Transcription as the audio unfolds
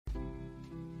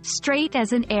Straight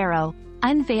as an arrow,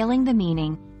 unveiling the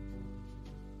meaning.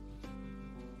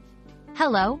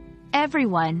 Hello,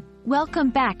 everyone. Welcome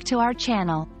back to our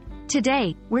channel.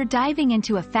 Today, we're diving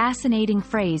into a fascinating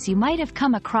phrase you might have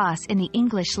come across in the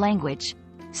English language: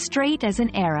 straight as an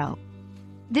arrow.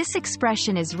 This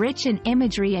expression is rich in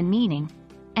imagery and meaning,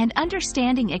 and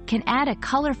understanding it can add a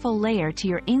colorful layer to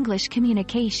your English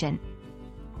communication.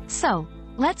 So,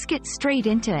 let's get straight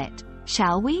into it,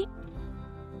 shall we?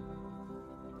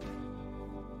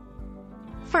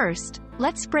 First,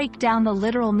 let's break down the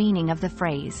literal meaning of the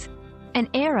phrase. An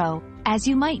arrow, as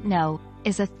you might know,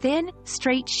 is a thin,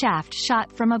 straight shaft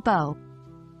shot from a bow.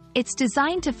 It's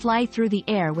designed to fly through the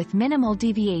air with minimal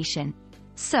deviation.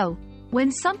 So, when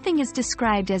something is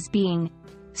described as being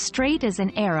straight as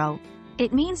an arrow,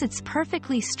 it means it's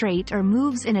perfectly straight or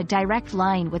moves in a direct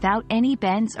line without any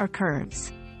bends or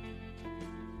curves.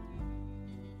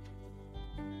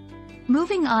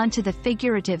 Moving on to the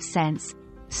figurative sense,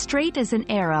 straight as an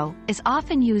arrow is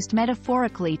often used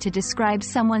metaphorically to describe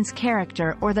someone's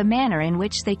character or the manner in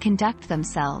which they conduct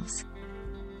themselves.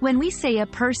 When we say a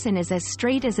person is as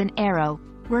straight as an arrow,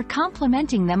 we're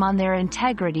complimenting them on their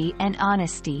integrity and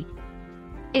honesty.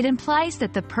 It implies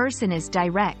that the person is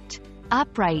direct,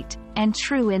 upright, and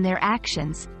true in their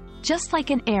actions, just like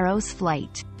an arrow's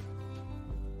flight.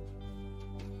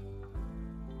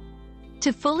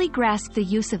 To fully grasp the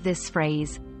use of this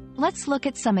phrase, let's look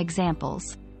at some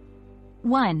examples.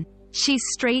 1. She's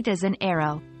straight as an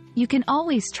arrow. You can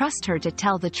always trust her to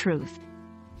tell the truth.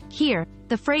 Here,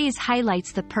 the phrase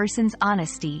highlights the person's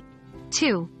honesty.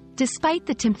 2. Despite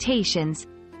the temptations,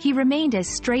 he remained as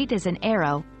straight as an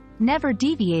arrow, never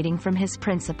deviating from his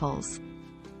principles.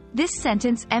 This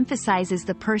sentence emphasizes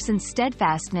the person's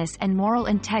steadfastness and moral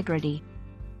integrity.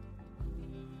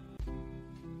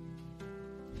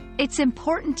 It's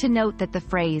important to note that the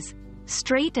phrase,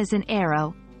 straight as an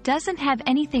arrow, doesn't have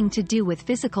anything to do with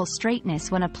physical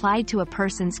straightness when applied to a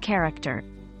person's character.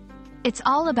 It's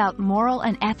all about moral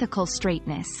and ethical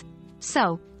straightness.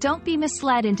 So, don't be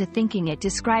misled into thinking it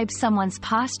describes someone's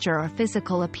posture or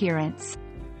physical appearance.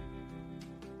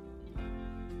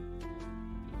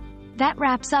 That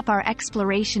wraps up our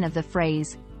exploration of the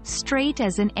phrase, straight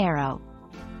as an arrow.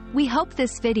 We hope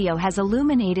this video has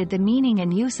illuminated the meaning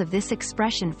and use of this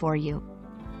expression for you.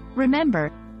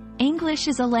 Remember, English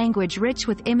is a language rich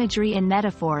with imagery and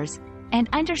metaphors, and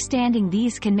understanding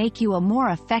these can make you a more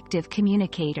effective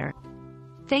communicator.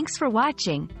 Thanks for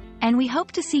watching, and we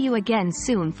hope to see you again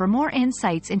soon for more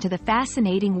insights into the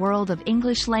fascinating world of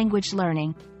English language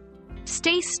learning.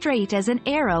 Stay straight as an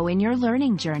arrow in your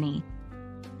learning journey.